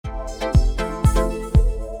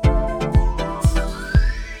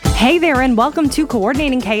Hey there, and welcome to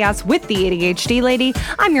Coordinating Chaos with the ADHD Lady.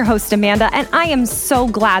 I'm your host, Amanda, and I am so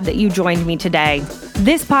glad that you joined me today.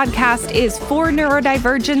 This podcast is for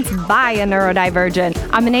neurodivergence by a neurodivergent.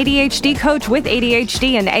 I'm an ADHD coach with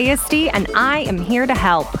ADHD and ASD, and I am here to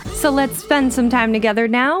help. So let's spend some time together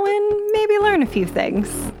now and maybe learn a few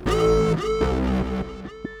things.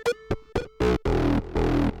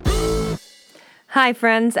 Hi,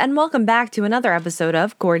 friends, and welcome back to another episode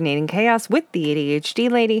of Coordinating Chaos with the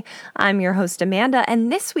ADHD Lady. I'm your host, Amanda,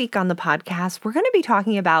 and this week on the podcast, we're going to be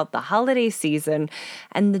talking about the holiday season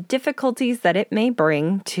and the difficulties that it may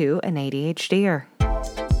bring to an ADHDer.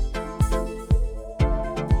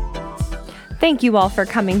 Thank you all for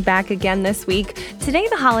coming back again this week. Today,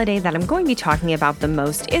 the holiday that I'm going to be talking about the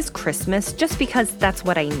most is Christmas, just because that's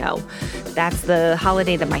what I know. That's the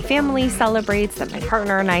holiday that my family celebrates, that my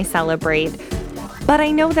partner and I celebrate. But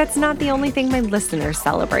I know that's not the only thing my listeners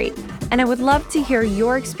celebrate. And I would love to hear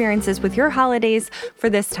your experiences with your holidays for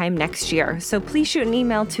this time next year. So please shoot an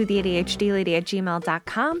email to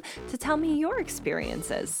theadhdlady@gmail.com to tell me your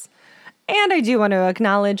experiences. And I do want to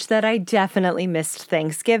acknowledge that I definitely missed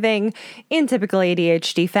Thanksgiving. In typical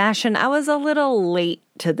ADHD fashion, I was a little late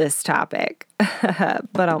to this topic.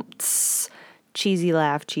 But cheesy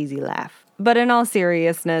laugh. But in all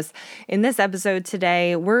seriousness, in this episode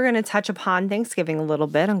today, we're going to touch upon Thanksgiving a little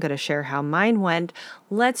bit. I'm going to share how mine went.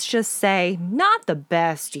 Let's just say not the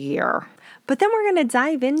best year. But then we're going to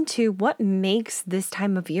dive into what makes this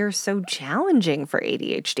time of year so challenging for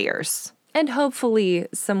ADHDers. And hopefully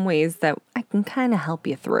some ways that I can kind of help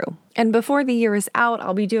you through. And before the year is out,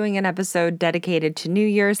 I'll be doing an episode dedicated to New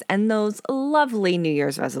Year's and those lovely New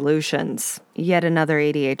Year's resolutions. Yet another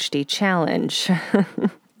ADHD challenge.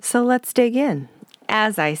 So let's dig in.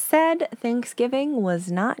 As I said, Thanksgiving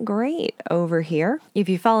was not great over here. If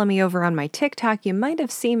you follow me over on my TikTok, you might have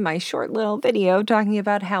seen my short little video talking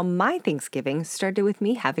about how my Thanksgiving started with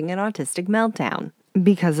me having an autistic meltdown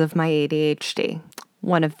because of my ADHD.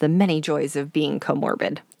 One of the many joys of being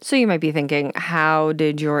comorbid. So you might be thinking, how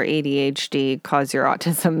did your ADHD cause your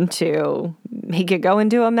autism to make it go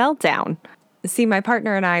into a meltdown? See, my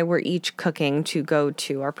partner and I were each cooking to go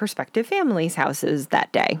to our prospective families' houses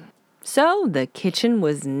that day. So the kitchen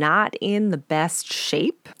was not in the best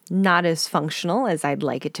shape, not as functional as I'd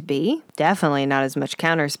like it to be, definitely not as much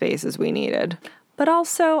counter space as we needed. But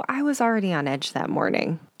also, I was already on edge that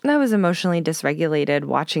morning. I was emotionally dysregulated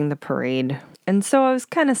watching the parade. And so I was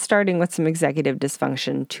kind of starting with some executive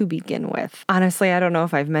dysfunction to begin with. Honestly, I don't know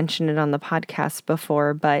if I've mentioned it on the podcast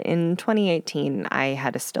before, but in 2018, I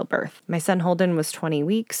had a stillbirth. My son Holden was 20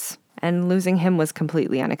 weeks, and losing him was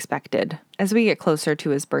completely unexpected. As we get closer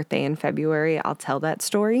to his birthday in February, I'll tell that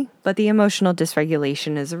story. But the emotional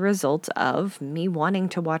dysregulation is a result of me wanting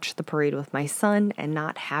to watch the parade with my son and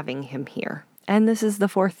not having him here. And this is the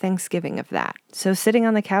fourth Thanksgiving of that. So sitting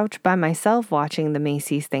on the couch by myself watching the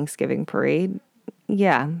Macy's Thanksgiving parade,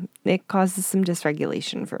 yeah, it causes some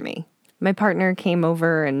dysregulation for me. My partner came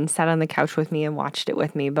over and sat on the couch with me and watched it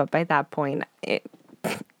with me, but by that point,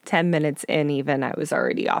 10 minutes in even, I was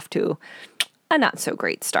already off to a not so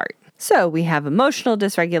great start. So we have emotional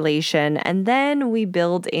dysregulation, and then we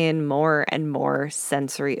build in more and more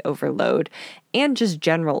sensory overload and just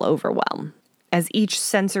general overwhelm. As each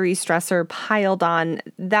sensory stressor piled on,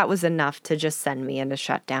 that was enough to just send me into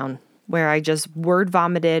shutdown, where I just word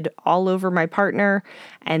vomited all over my partner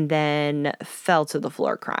and then fell to the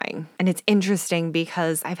floor crying. And it's interesting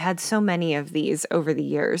because I've had so many of these over the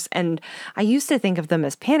years, and I used to think of them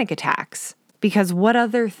as panic attacks, because what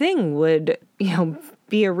other thing would,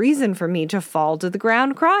 be a reason for me to fall to the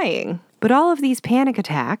ground crying? But all of these panic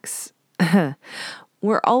attacks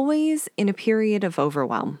we're always in a period of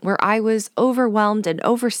overwhelm, where I was overwhelmed and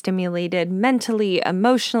overstimulated mentally,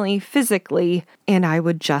 emotionally, physically, and I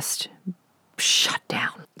would just shut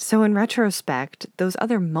down. So in retrospect, those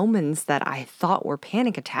other moments that I thought were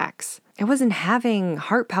panic attacks, I wasn't having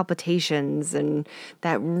heart palpitations and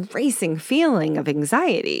that racing feeling of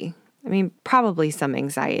anxiety. I mean, probably some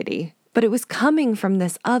anxiety. But it was coming from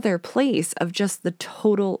this other place of just the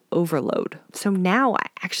total overload. So now I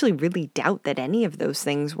actually really doubt that any of those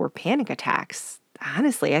things were panic attacks.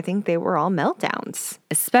 Honestly, I think they were all meltdowns,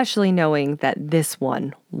 especially knowing that this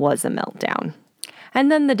one was a meltdown.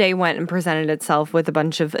 And then the day went and presented itself with a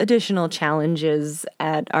bunch of additional challenges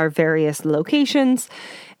at our various locations.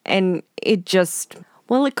 And it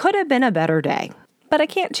could have been a better day. But I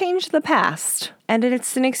can't change the past. And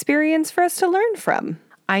it's an experience for us to learn from.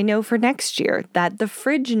 I know for next year that the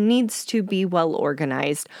fridge needs to be well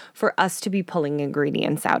organized for us to be pulling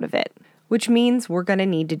ingredients out of it. which means we're going to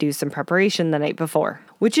need to do some preparation the night before,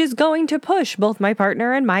 which is going to push both my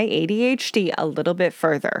partner and my ADHD a little bit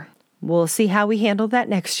further. We'll see how we handle that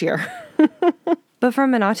next year. But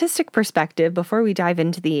from an autistic perspective, before we dive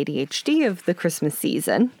into the ADHD of the Christmas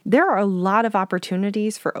season, there are a lot of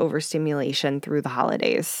opportunities for overstimulation through the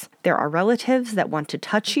holidays. There are relatives that want to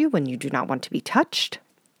touch you when you do not want to be touched.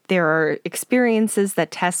 There are experiences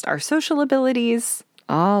that test our social abilities.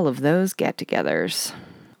 All of those get-togethers,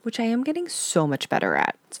 which I am getting so much better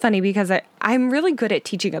at. It's funny because I'm really good at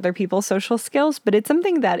teaching other people social skills, but it's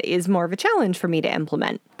something that is more of a challenge for me to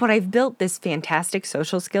implement. But I've built this fantastic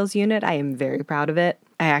social skills unit. I am very proud of it.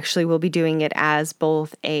 I actually will be doing it as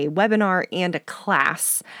both a webinar and a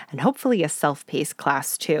class, and hopefully a self-paced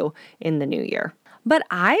class too in the new year. But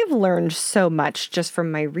I've learned so much just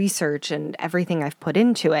from my research and everything I've put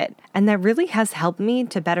into it, and that really has helped me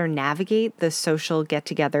to better navigate the social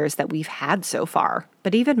get-togethers that we've had so far.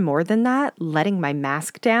 But even more than that, letting my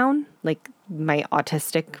mask down, like my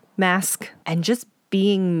autistic mask, and just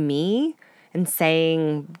being me and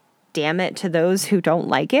saying, damn it to those who don't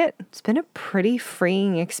like it, it's been a pretty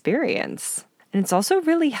freeing experience. And it's also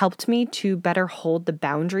really helped me to better hold the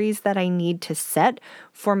boundaries that I need to set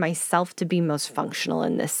for myself to be most functional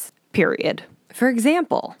in this period. For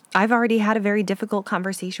example, I've already had a very difficult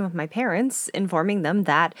conversation with my parents, informing them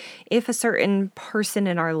that if a certain person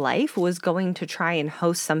in our life was going to try and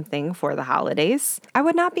host something for the holidays, I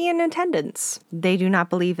would not be in attendance. They do not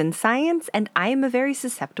believe in science, and I am a very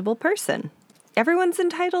susceptible person. Everyone's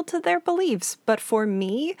entitled to their beliefs, but for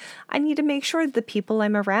me, I need to make sure the people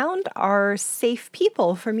I'm around are safe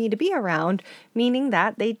people for me to be around, meaning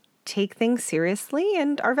that they take things seriously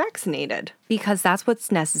and are vaccinated, because that's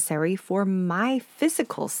what's necessary for my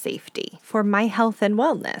physical safety, for my health and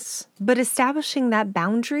wellness. But establishing that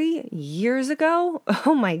boundary years ago,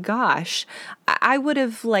 oh my gosh, I would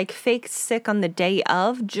have faked sick on the day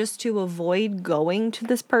of just to avoid going to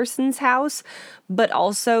this person's house, but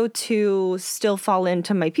also to still fall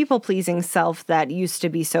into my people-pleasing self that used to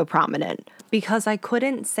be so prominent, because I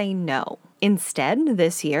couldn't say no. Instead,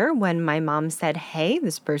 this year, when my mom said, hey,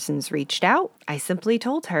 this person's reached out, I simply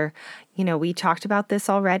told her, we talked about this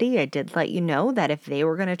already. I did let you know that if they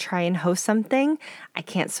were going to try and host something, I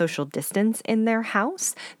can't social distance in their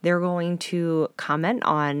house. They're going to comment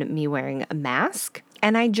on me wearing a mask,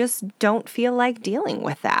 and I just don't feel like dealing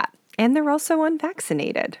with that. And they're also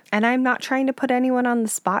unvaccinated. And I'm not trying to put anyone on the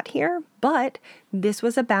spot here, but this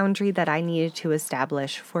was a boundary that I needed to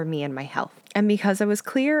establish for me and my health. And because I was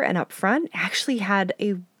clear and upfront, I actually had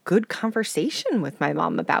a good conversation with my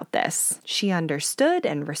mom about this. She understood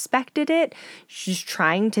and respected it. She's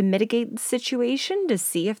trying to mitigate the situation to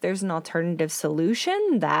see if there's an alternative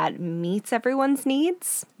solution that meets everyone's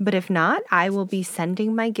needs. But if not, I will be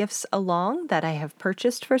sending my gifts along that I have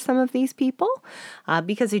purchased for some of these people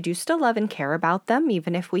because I do still love and care about them,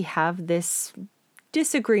 even if we have this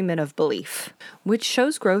disagreement of belief, which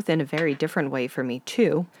shows growth in a very different way for me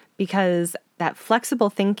too, because that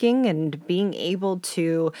flexible thinking and being able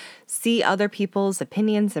to see other people's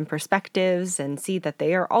opinions and perspectives and see that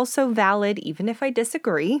they are also valid, even if I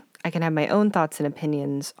disagree. I can have my own thoughts and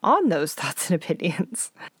opinions on those thoughts and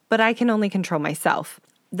opinions, but I can only control myself.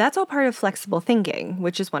 That's all part of flexible thinking,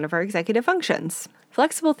 which is one of our executive functions.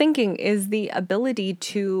 Flexible thinking is the ability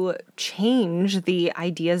to change the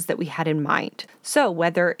ideas that we had in mind. So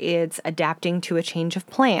whether it's adapting to a change of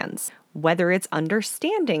plans, whether it's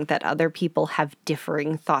understanding that other people have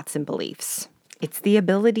differing thoughts and beliefs. It's the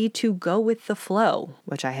ability to go with the flow,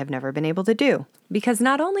 which I have never been able to do. Because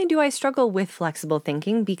not only do I struggle with flexible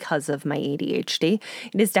thinking because of my ADHD,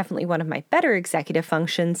 it is definitely one of my better executive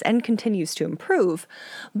functions and continues to improve,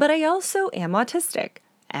 but I also am autistic,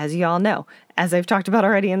 as you all know, as I've talked about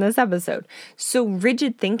already in this episode. So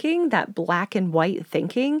rigid thinking, that black and white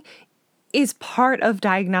thinking, is part of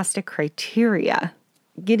diagnostic criteria.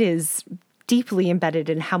 It is deeply embedded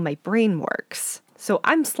in how my brain works. So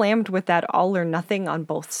I'm slammed with that all or nothing on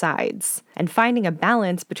both sides. And finding a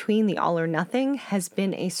balance between the all or nothing has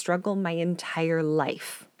been a struggle my entire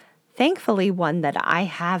life. Thankfully, one that I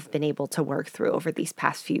have been able to work through over these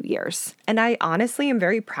past few years. And I honestly am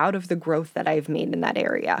very proud of the growth that I've made in that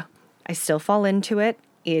area. I still fall into it.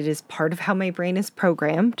 It is part of how my brain is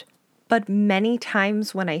programmed. But many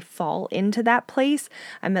times when I fall into that place,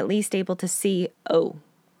 I'm at least able to see, oh,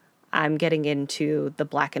 I'm getting into the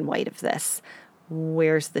black and white of this.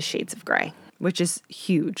 Where's the shades of gray? Which is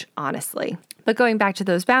huge, honestly. But going back to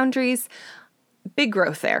those boundaries, big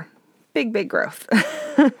growth there. Big growth.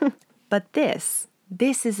 But this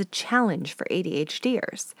is a challenge for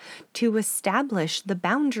ADHDers, to establish the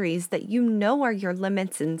boundaries that you know are your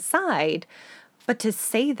limits inside, But to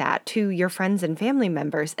say that to your friends and family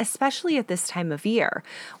members, especially at this time of year,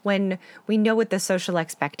 when we know what the social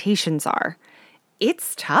expectations are,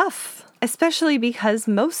 it's tough, especially because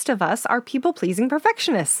most of us are people-pleasing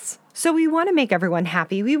perfectionists. So we want to make everyone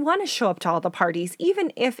happy. We want to show up to all the parties,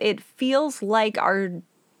 even if it feels like our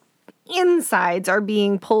insides are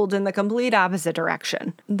being pulled in the complete opposite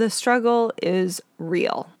direction. The struggle is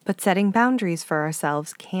real, but setting boundaries for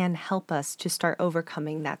ourselves can help us to start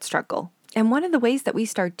overcoming that struggle. And one of the ways that we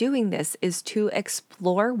start doing this is to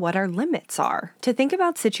explore what our limits are, to think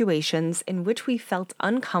about situations in which we felt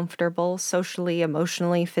uncomfortable socially,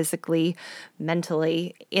 emotionally, physically,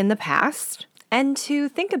 mentally in the past, and to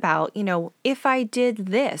think about, if I did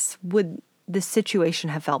this, would the situation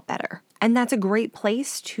have felt better? And that's a great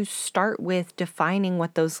place to start with defining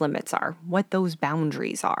what those limits are, what those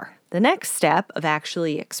boundaries are. The next step of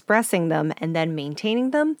actually expressing them and then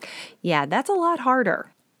maintaining them, that's a lot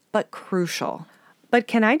harder, but crucial. But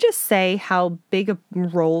can I just say how big a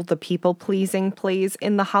role the people-pleasing plays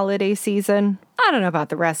in the holiday season? I don't know about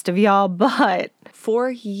the rest of y'all, but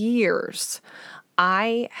for years,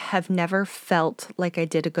 I have never felt like I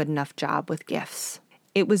did a good enough job with gifts.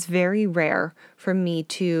 It was very rare for me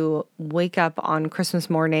to wake up on Christmas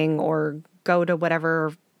morning or go to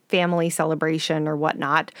whatever family celebration or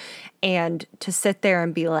whatnot and to sit there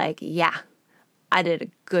and be like, yeah, I did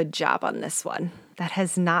a good job on this one. That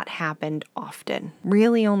has not happened often,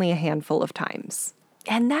 really only a handful of times.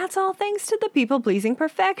 And that's all thanks to the people-pleasing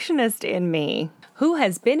perfectionist in me, who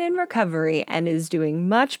has been in recovery and is doing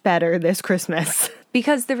much better this Christmas.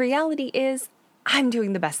 Because the reality is, I'm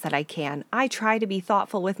doing the best that I can. I try to be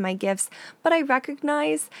thoughtful with my gifts, but I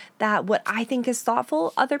recognize that what I think is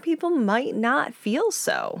thoughtful, other people might not feel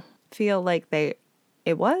like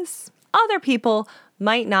it was. Other people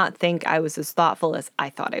might not think I was as thoughtful as I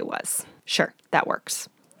thought I was. Sure, that works.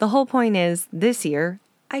 The whole point is, this year,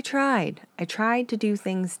 I tried. I tried to do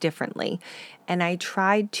things differently, and I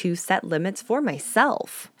tried to set limits for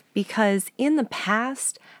myself. Because in the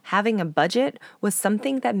past, having a budget was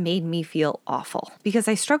something that made me feel awful. Because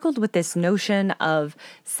I struggled with this notion of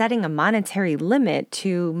setting a monetary limit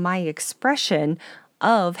to my expression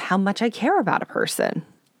of how much I care about a person.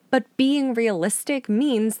 But being realistic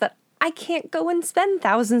means that I can't go and spend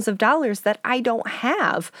thousands of dollars that I don't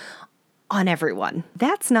have on everyone.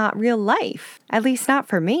 That's not real life. At least not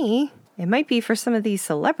for me. It might be for some of these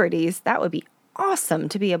celebrities. That would be awesome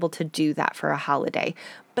to be able to do that for a holiday,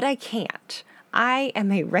 but I can't. I am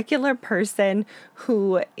a regular person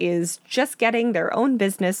who is just getting their own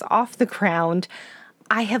business off the ground.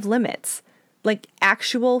 I have limits, like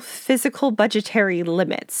actual physical budgetary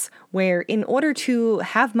limits, where in order to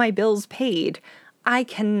have my bills paid, I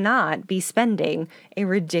cannot be spending a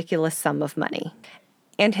ridiculous sum of money.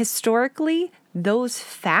 And historically, those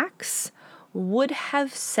facts would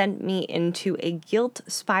have sent me into a guilt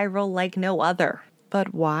spiral like no other.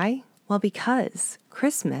 But why? Well, because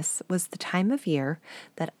Christmas was the time of year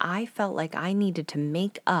that I felt like I needed to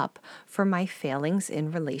make up for my failings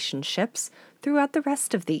in relationships throughout the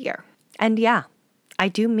rest of the year. And yeah, I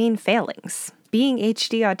do mean failings. Being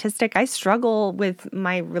HD autistic, I struggle with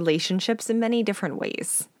my relationships in many different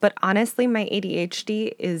ways. But honestly, my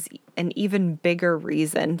ADHD is an even bigger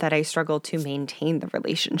reason that I struggle to maintain the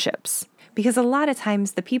relationships. Because a lot of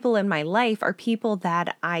times the people in my life are people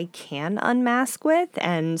that I can unmask with,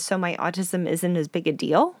 and so my autism isn't as big a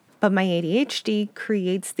deal. But my ADHD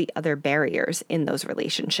creates the other barriers in those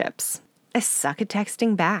relationships. I suck at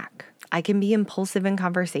texting back. I can be impulsive in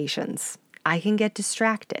conversations. I can get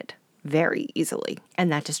distracted very easily.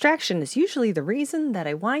 And that distraction is usually the reason that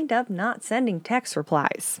I wind up not sending text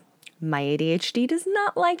replies. My ADHD does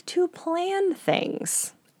not like to plan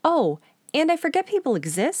things. Oh, and I forget people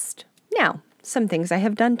exist. Now, some things I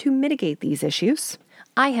have done to mitigate these issues.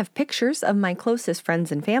 I have pictures of my closest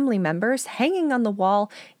friends and family members hanging on the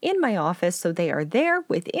wall in my office so they are there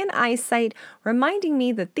within eyesight, reminding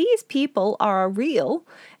me that these people are real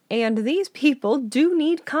and these people do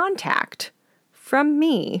need contact from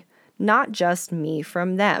me, not just me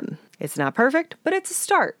from them. It's not perfect, but it's a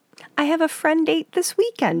start. I have a friend date this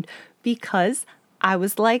weekend because I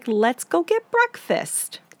was like, let's go get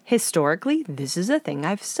breakfast. Historically, this is a thing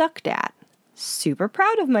I've sucked at. Super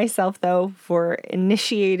proud of myself, though, for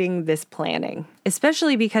initiating this planning,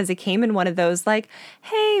 especially because it came in one of those like,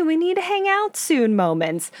 hey, we need to hang out soon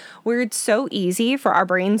moments where it's so easy for our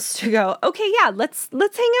brains to go, okay, yeah, let's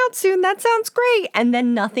hang out soon. That sounds great. And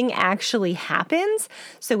then nothing actually happens.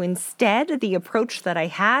 So instead, the approach that I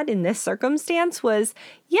had in this circumstance was,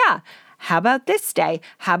 yeah, how about this day?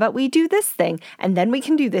 How about we do this thing? And then we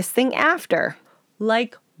can do this thing after.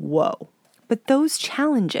 Like, whoa. But those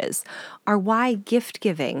challenges are why gift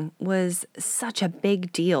giving was such a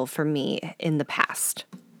big deal for me in the past.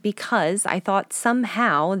 Because I thought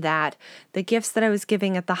somehow that the gifts that I was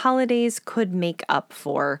giving at the holidays could make up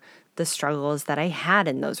for the struggles that I had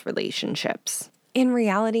in those relationships. In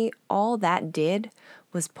reality, all that did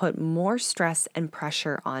was put more stress and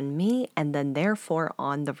pressure on me and then therefore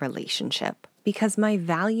on the relationship. Because my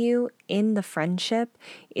value in the friendship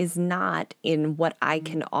is not in what I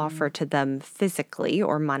can offer to them physically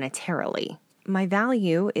or monetarily. My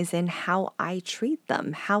value is in how I treat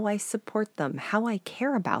them, how I support them, how I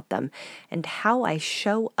care about them, and how I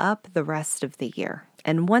show up the rest of the year.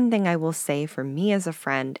 And one thing I will say for me as a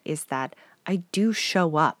friend is that I do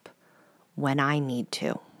show up when I need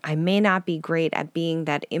to. I may not be great at being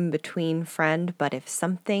that in-between friend, but if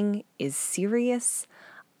something is serious,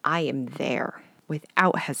 I am there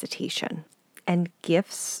without hesitation. And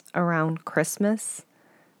gifts around Christmas,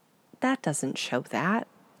 that doesn't show that.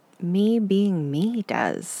 Me being me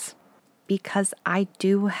does, because I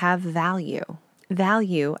do have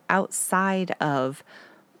value outside of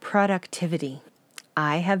productivity.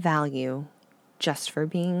 I have value just for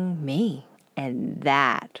being me. And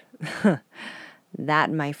that,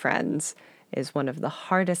 my friends, is one of the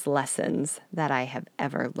hardest lessons that I have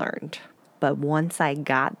ever learned. But once I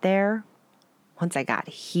got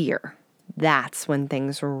here, that's when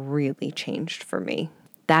things really changed for me.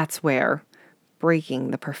 That's where breaking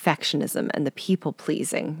the perfectionism and the people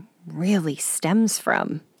pleasing really stems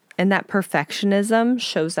from. And that perfectionism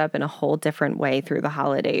shows up in a whole different way through the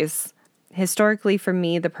holidays. Historically, for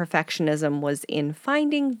me, the perfectionism was in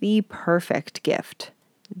finding the perfect gift.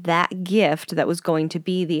 That gift that was going to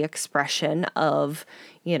be the expression of,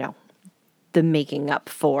 the making up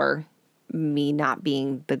for me not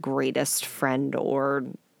being the greatest friend or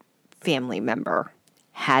family member.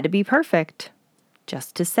 Had to be perfect.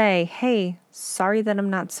 Just to say, hey, sorry that I'm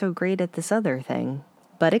not so great at this other thing.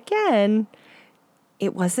 But again,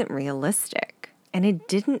 it wasn't realistic. And it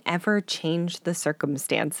didn't ever change the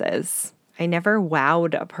circumstances. I never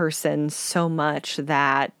wowed a person so much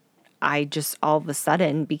that I just all of a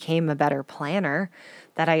sudden became a better planner,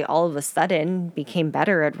 that I all of a sudden became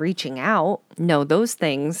better at reaching out. No, those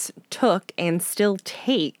things took and still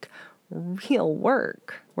take real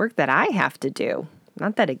work that I have to do,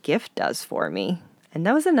 not that a gift does for me. And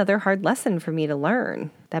that was another hard lesson for me to learn.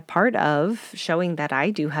 That part of showing that I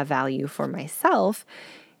do have value for myself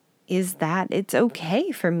is that it's okay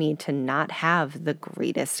for me to not have the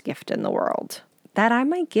greatest gift in the world. That I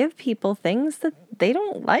might give people things that they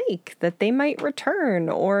don't like, that they might return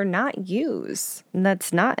or not use. And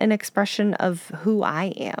that's not an expression of who I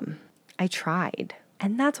am. I tried.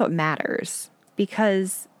 And that's what matters.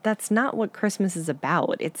 Because that's not what Christmas is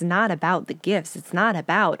about. It's not about the gifts. It's not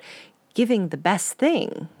about giving the best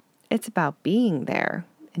thing. It's about being there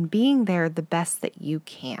and being there the best that you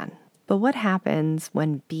can. But what happens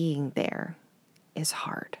when being there is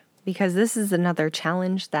hard? Because this is another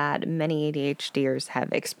challenge that many ADHDers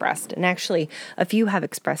have expressed, and actually a few have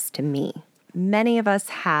expressed to me. Many of us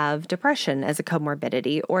have depression as a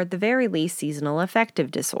comorbidity, or at the very least seasonal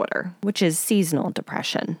affective disorder, which is seasonal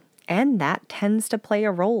depression. And that tends to play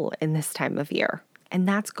a role in this time of year. And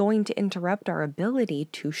that's going to interrupt our ability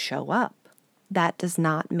to show up. That does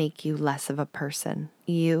not make you less of a person.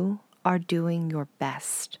 You are doing your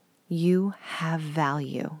best. You have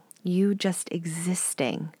value. You just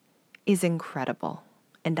existing is incredible.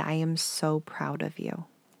 And I am so proud of you.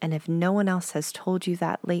 And if no one else has told you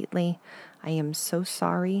that lately, I am so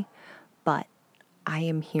sorry, but I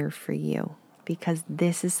am here for you because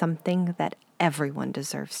this is something that everyone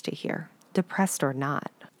deserves to hear, depressed or not.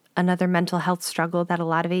 Another mental health struggle that a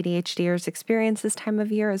lot of ADHDers experience this time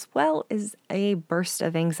of year as well is a burst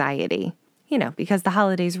of anxiety. Because the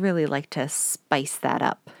holidays really like to spice that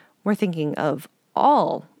up. We're thinking of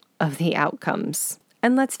all of the outcomes.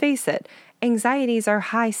 And let's face it, anxieties are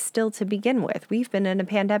high still to begin with. We've been in a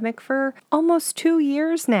pandemic for almost 2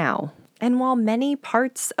 years now. And while many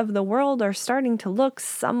parts of the world are starting to look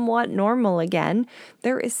somewhat normal again,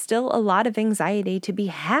 there is still a lot of anxiety to be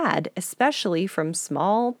had, especially from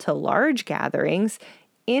small to large gatherings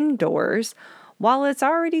indoors, while it's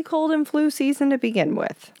already cold and flu season to begin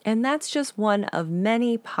with. And that's just one of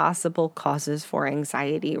many possible causes for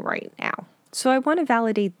anxiety right now. So I want to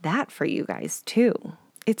validate that for you guys too.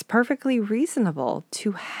 It's perfectly reasonable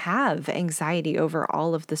to have anxiety over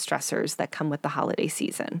all of the stressors that come with the holiday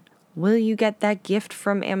season. Will you get that gift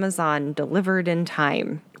from Amazon delivered in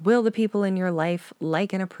time? Will the people in your life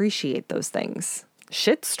like and appreciate those things?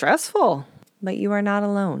 Shit's stressful, but you are not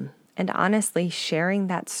alone. And honestly, sharing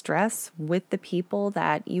that stress with the people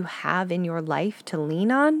that you have in your life to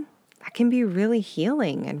lean on that can be really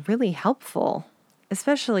healing and really helpful,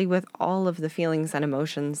 especially with all of the feelings and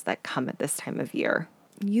emotions that come at this time of year.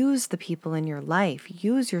 Use the people in your life,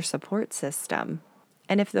 use your support system.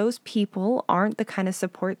 And if those people aren't the kind of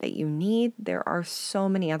support that you need, there are so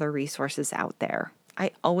many other resources out there.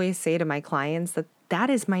 I always say to my clients that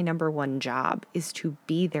is my number one job, is to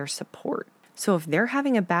be their support. So if they're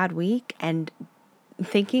having a bad week and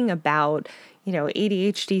thinking about,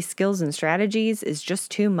 ADHD skills and strategies is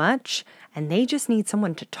just too much and they just need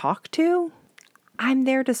someone to talk to, I'm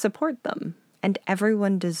there to support them. And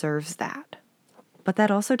everyone deserves that. But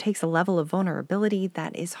that also takes a level of vulnerability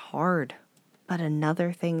that is hard, but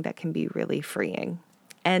another thing that can be really freeing.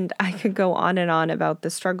 And I could go on and on about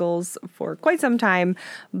the struggles for quite some time,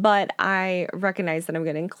 but I recognize that I'm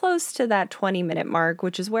getting close to that 20-minute mark,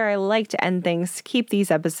 which is where I like to end things to keep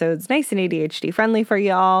these episodes nice and ADHD friendly for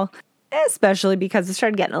y'all, especially because it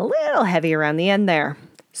started getting a little heavy around the end there.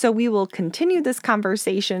 So we will continue this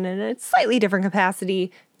conversation in a slightly different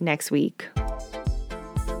capacity next week.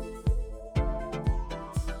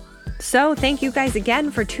 So thank you guys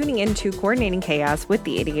again for tuning into Coordinating Chaos with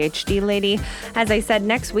the ADHD Lady. As I said,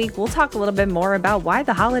 next week we'll talk a little bit more about why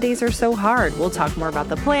the holidays are so hard. We'll talk more about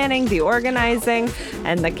the planning, the organizing,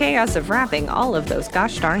 and the chaos of wrapping all of those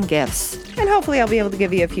gosh darn gifts. And hopefully I'll be able to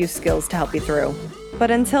give you a few skills to help you through. But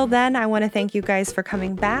until then, I want to thank you guys for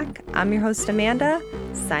coming back. I'm your host, Amanda,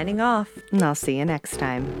 signing off, and I'll see you next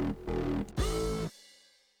time.